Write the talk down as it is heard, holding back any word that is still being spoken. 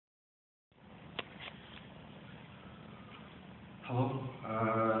Hello.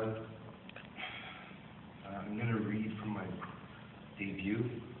 I'm going to read from my debut.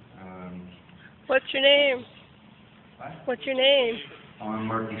 What's your name? What? What's your name? I'm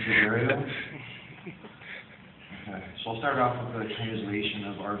Marc Di Saverio. So I'll start off with a translation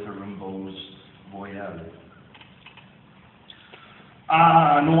of Arthur Rimbaud's Voyelle.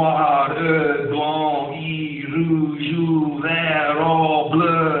 Ah, noir, blanc, rouge, vert, or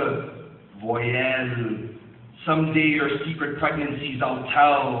bleu. Voyelle. Someday your secret pregnancies I'll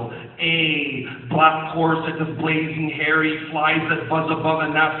tell. A black corset of blazing hairy flies that buzz above a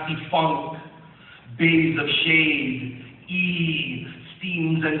nasty funk. Bays of shade. E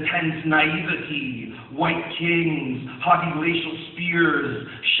steams and tense naivety. White kings, haughty glacial spears.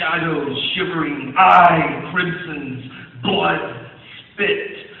 Shadows shivering. Eye crimsons. Blood.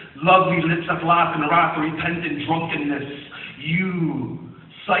 Spit. Lovely lips that laugh in wrath, repentant drunkenness. You.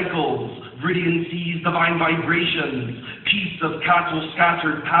 Cycles. Viridian seas, divine vibrations, peace of cattle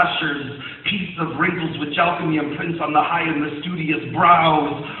scattered pastures, peace of wrinkles which alchemy imprints on the high and the studious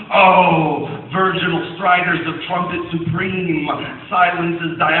brows. Oh, virginal striders of trumpet supreme, silence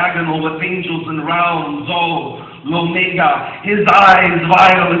is diagonal with angels and rounds. Oh, L'Omega, his eyes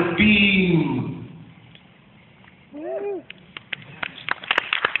violet beam.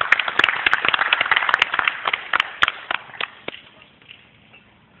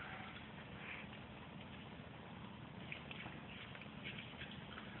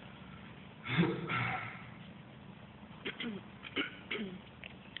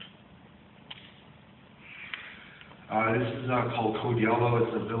 This is called Code Yellow.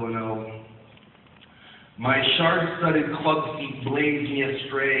 It's a villanelle. My shard-studded club feet blaze me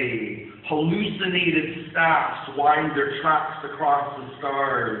astray. Hallucinated staffs wind their tracks across the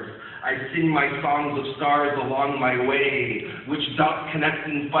stars. I sing my songs of stars along my way, which dot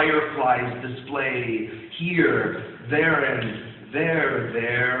connecting fireflies display. Here, there, and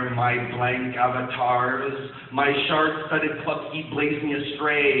there, my blank avatars, my shard-studded club feet blaze me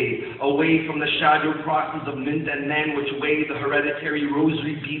astray, away from the shadow crosses of mint and nan which weigh the hereditary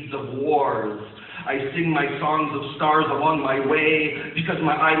rosary beads of wars. I sing my songs of stars along my way, because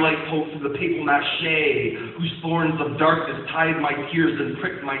my eyelight poked through the papier mâché, whose thorns of darkness tied my tears and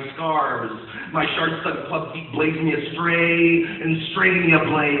pricked my scars. My shard-studded club feet blaze me astray, and stray me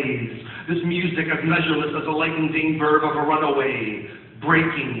ablaze. This music as measureless as a lightning verb of a runaway,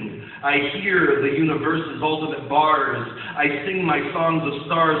 breaking. I hear the universe's ultimate bars. I sing my songs of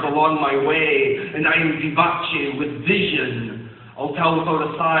stars along my way, and I am vivace with vision. I'll tell without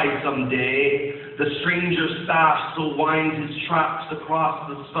a sigh someday. The stranger staff still winds his tracks across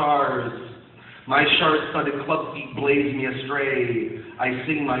the stars. My shard-studded club feet blaze me astray. I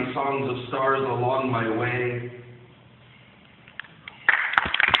sing my songs of stars along my way.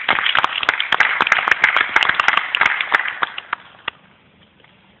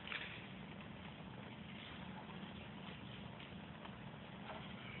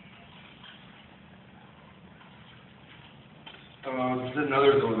 This is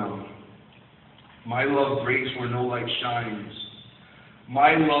another though now. My love breaks where no light shines.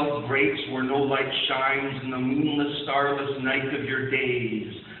 My love breaks where no light shines in the moonless, starless night of your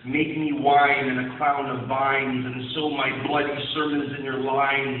days. Make me wine in a crown of vines, and sow my bloody sermons in your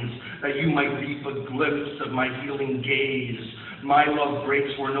lines, that you might reap a glimpse of my healing gaze. My love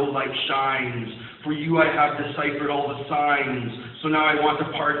breaks where no light shines. For you I have deciphered all the signs, so now I want to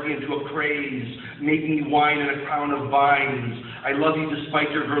party into a craze. Make me wine in a crown of vines. I love you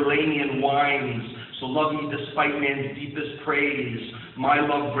despite your Verlainian wines, so love me despite man's deepest praise. My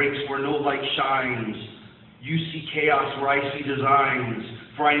love breaks where no light shines. You see chaos where I see designs,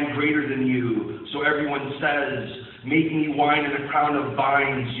 for I am greater than you, so everyone says. Make me wine in a crown of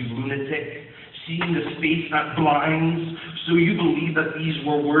vines, you lunatic. Seeing the space that blinds, so you believe that these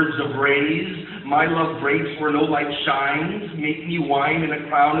were words of rays. My love breaks where no light shines. Make me wine in a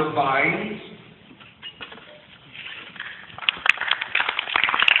crown of vines.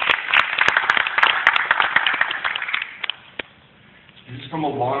 This is from a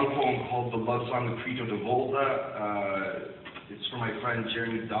long poem called The Love Song of Crito de Volta. It's from my friend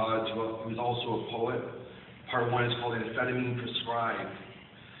Jeremy Dodge, who's also a poet. Part 1 is called Amphetamine Prescribed.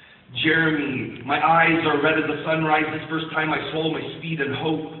 Jeremy, my eyes are red as the sunrise this first time I swallow my speed and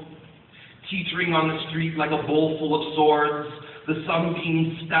hope. Teetering on the street like a bowl full of swords, the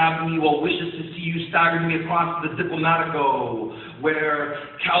sunbeams stabbed me while wishes to see you staggered me across the Diplomatico, where,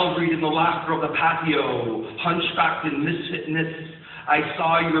 calvaried in the laughter of the patio, hunchbacked in misfitness, I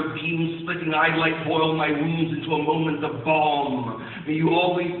saw your beam-splitting eyelight boil my wounds into a moment of balm. May you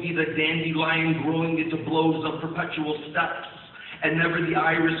always be the dandelion growing into blows of perpetual steps, and never the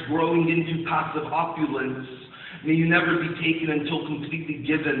iris growing into passive opulence. May you never be taken until completely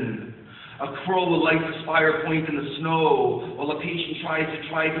given. A crow will light the fire point in the snow, while a patient tries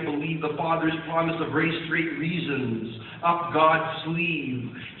to believe the Father's promise of very straight reasons. Up God's sleeve,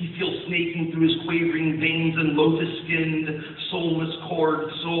 he feels snaking through his quavering veins and lotus-skinned, soulless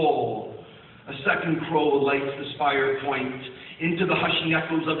cord soul. A second crow lights this fire point. Into the hushing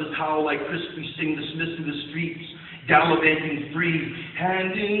echoes of his howl I crisply sing, dismissed to the streets, gallivanting free,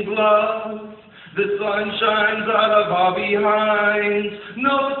 hand in glove. The sun shines out of our behinds.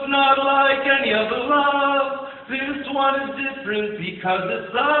 No, it's not like any other love. This one is different because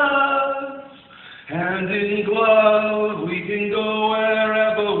it's us. Hand in glove, we can go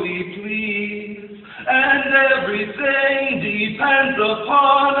wherever we please. And everything depends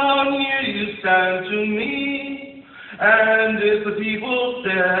upon how near you stand to me. And if the people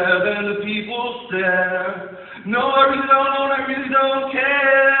stare, then the people stare. No, I really don't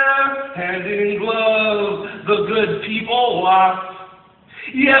care. Hand in glove, the good people laugh.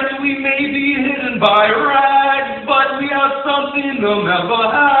 Yes, we may be hidden by rags, but we have something they'll never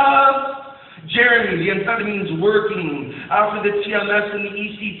have. Jeremy, the amphetamine's working. After the TMS and the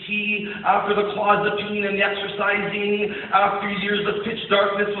ECT, after the clozapine and the exercising, after years of pitch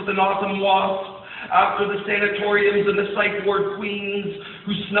darkness with an autumn wasp, after the sanatoriums and the psych ward queens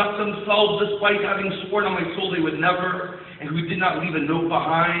who snuffed themselves despite having sworn on my soul they would never, and who did not leave a note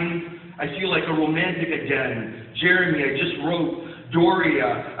behind, I feel like a romantic again. Jeremy, I just wrote.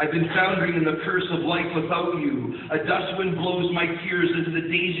 Doria, I've been foundering in the curse of life without you. A dust wind blows my tears into the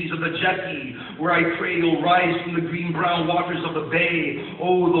daisies of the jetty, where I pray you'll rise from the green-brown waters of the bay.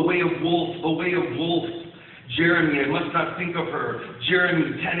 Oh, the way of wolf, the way of wolf. Jeremy, I must not think of her.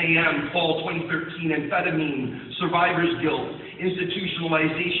 Jeremy, 10 a.m., fall 2013, amphetamine, survivor's guilt,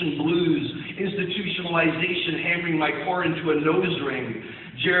 institutionalization blues, institutionalization hammering my core into a nose ring.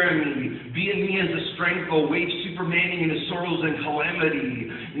 Jeremy, be in me as a strength, O wage supermaning in his sorrows and calamity.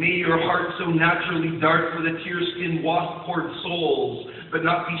 May your heart so naturally dart for the tear-skinned wasp-poured souls, but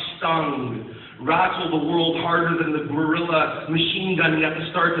not be stung. Rattle the world harder than the guerrilla machine gunning at the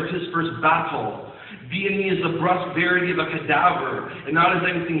start of his first battle. Be in me as the brusque verity of a cadaver, and not as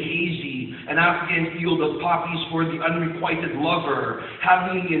anything hazy, an Afghan field of poppies for the unrequited lover.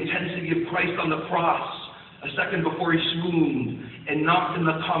 Have me in the intensity of Christ on the cross, a second before he swooned, and not in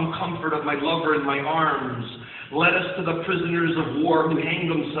the calm comfort of my lover in my arms. Led us to the prisoners of war who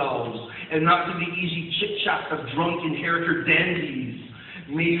hang themselves, and not to the easy chit-chat of drunk inheritor dandies.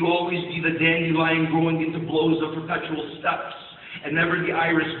 May you always be the dandelion growing into blows of perpetual steps, and never the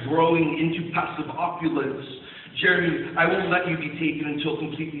iris growing into passive opulence. Jeremy, I won't let you be taken until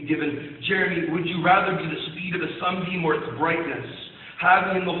completely given. Jeremy, would you rather be the speed of a sunbeam or its brightness?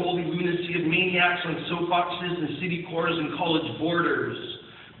 Have me in the holy lunacy of maniacs on soapboxes and city cores and college borders,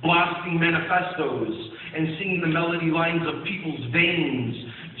 blasting manifestos and singing the melody lines of people's veins.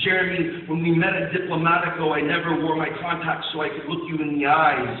 Jeremy, when we met at Diplomatico, I never wore my contacts so I could look you in the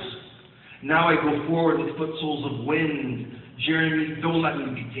eyes. Now I go forward with footsoles of wind. Jeremy, don't let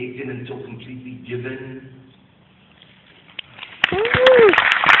me be taken until completely given.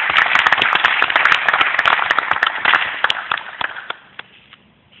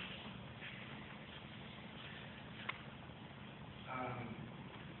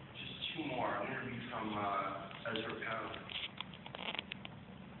 Just two more. I'm going to read from Ezra Pound.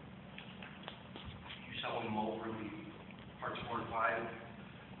 You saw him over the parts 4 and 5,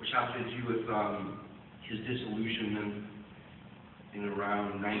 which have to do with his disillusionment in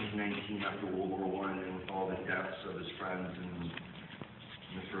around 1919 after World War I, and with all the deaths of his friends in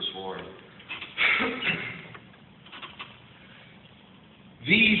the First War.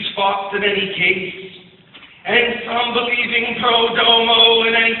 These fought in any case, and some believing pro domo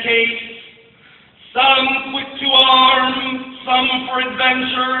in any case, some quick to arm, some for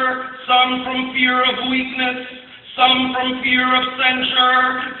adventure, some from fear of weakness, some from fear of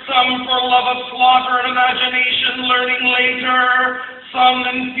censure, some for love of slaughter and imagination, learning later, some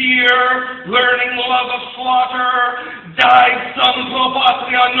in fear, learning love of slaughter, died some pro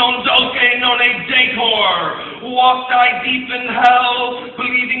patria non dulce non e decor, walked I deep in hell,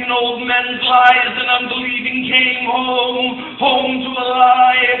 believing in old men's lies and unbelieving came home, home to a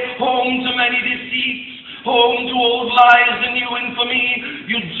lie, home to many deceits, home to old lies and new infamy,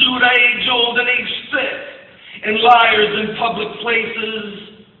 you Judah age-old and age-sick, and liars in public places.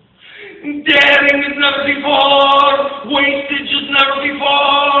 Daring as never before, wastage as never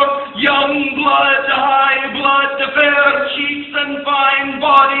before, young blood, high blood, fair cheeks and fine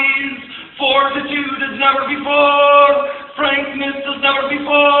bodies, fortitude as never before, frankness as never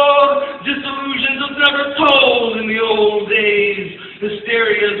before, disillusions as never told in the old days,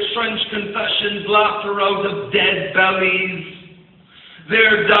 hysterias trench confessions, laughter out of dead bellies.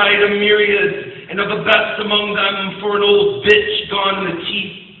 There died a myriad, and of the best among them, for an old bitch gone in the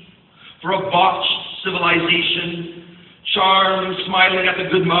teeth, for a botched civilization, charm smiling at the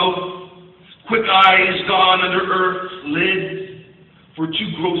good mouth, quick eyes gone under earth's lid, for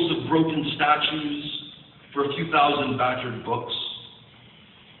too gross of broken statues, for a few thousand battered books.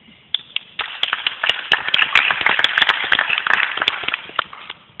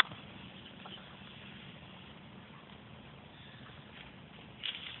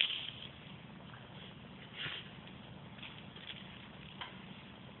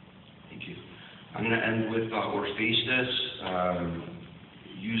 I'm going to end with or face this.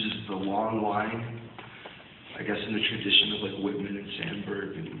 Uses the long line, I guess in the tradition of like Whitman and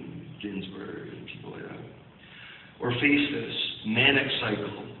Sandberg and Ginsberg and people like that. Or face this, manic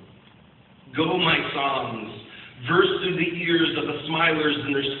cycle. Go my songs, verse through the ears of the smilers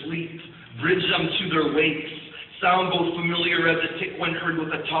in their sleep, bridge them to their wakes, sound both familiar as a tick when heard with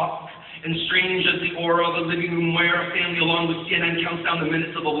a talk, and strange as the aura of a living room where a family along with CNN counts down the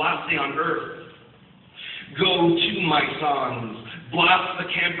minutes of the last day on earth. Go to my songs, blast the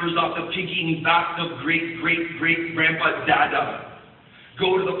campers off the piggying back of great-great-great-grandpa Dada.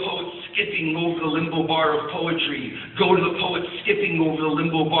 Go to the poet skipping over the limbo bar of poetry. Go to the poet skipping over the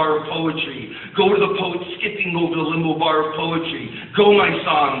limbo bar of poetry. Go to the poet skipping over the limbo bar of poetry. Go, my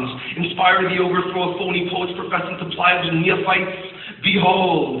songs, inspire the overthrow of phony poets professing to ply with neophytes.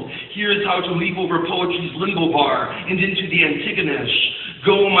 Behold, here is how to leap over poetry's limbo bar and into the Antigonish.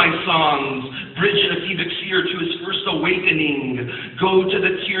 Go, my songs, bridge an ephebic seer to his first awakening. Go to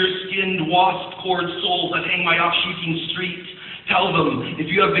the tear-skinned, wasp-cored souls that hang my off-shrieking street. Tell them, if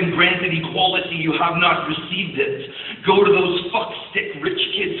you have been granted equality, you have not received it. Go to those fuck-stick rich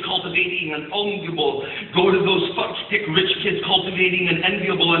kids cultivating an enviable. Go to those fuck-stick rich kids cultivating an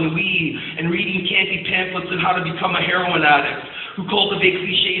enviable ennui and reading campy pamphlets on how to become a heroin addict, who cultivate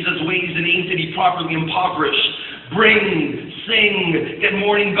cliches as ways and aim to be properly impoverished. Bring, sing, get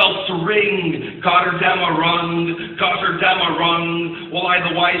morning bells to ring. Gotterdammer rung, while I,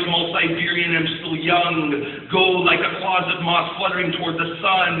 the wise Siberian, am still young. Go like a closet moth fluttering toward the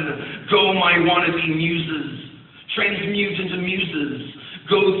sun. Go, my wannabe muses, transmute into muses.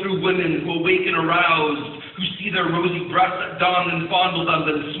 Go through women who awaken aroused, who see their rosy breasts at dawn and fondle them,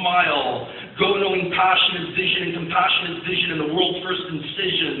 then smile. Go knowing passion is vision and compassion is vision in the world's first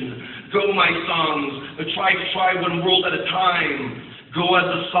incision. Go, my songs, but try one world at a time. Go as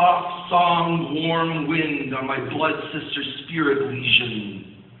a soft song, warm wind on my blood sister's spirit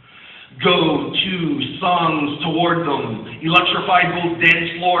lesion. Go to songs toward them, electrify both dance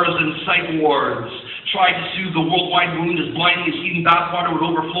floors and psych wards. Try to soothe the worldwide wound as blinding as heating bathwater would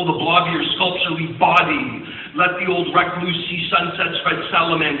overflow the blob of your sculpturally body. Let the old recluse see sunsets spread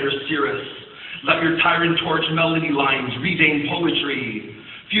salamanders, Cirrus. Let your tyrant torch melody lines, revain poetry.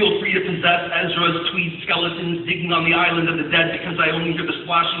 Feel free to possess Ezra's tweed skeletons digging on the island of the dead because I only hear the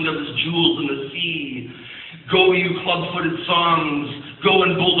splashing of his jewels in the sea. Go, you club-footed songs. Go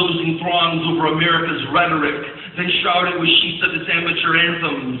in bulldozing throngs over America's rhetoric. Then shroud it with sheets of its amateur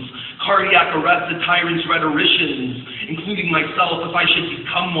anthems. Cardiac arrest the tyrant's rhetoricians, including myself if I should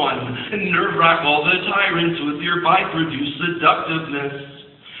become one, and nerve-rack all the tyrants with your by-produced seductiveness.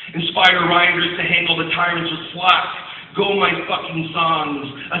 Inspire rioters to hang all the tyrants with slack. Go, my fucking songs,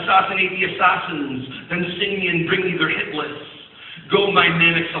 assassinate the assassins, then sing me and bring me their hit lists. Go, my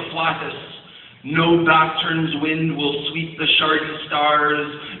manics afflatus. No back-turns wind will sweep the shardy stars.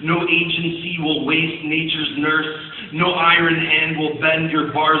 No agency will waste nature's nurse. No iron hand will bend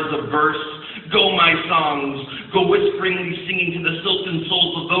your bars of verse. Go, my songs, go whisperingly singing to the silken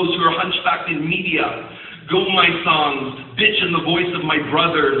souls of those who are hunchbacked in media. Go, my songs, bitch in the voice of my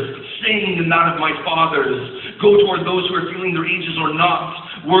brothers, sing in that of my fathers. Go toward those who are feeling their ages or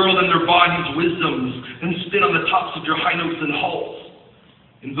not, whirl in their bodies wisdoms, then spin on the tops of your high notes and halt.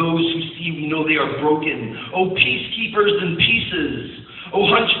 And those who see we know they are broken. Oh, peacekeepers in pieces. Oh,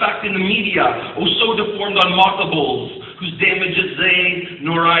 hunchbacked in the media. Oh, so deformed unmockables, whose damages they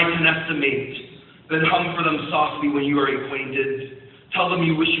nor I can estimate. Then hum for them softly when you are acquainted. Tell them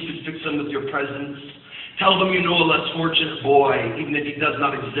you wish you could fix them with your presence. Tell them you know a less fortunate boy, even if he does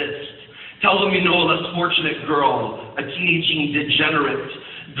not exist. Tell them you know a less fortunate girl, a teenaging degenerate.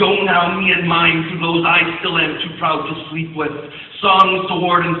 Go now, me and mine, through those I still am too proud to sleep with. Songs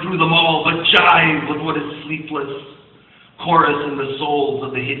toward and through them all, but jive with what is sleepless. Chorus in the souls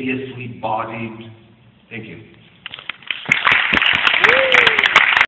of the hideously bodied. Thank you.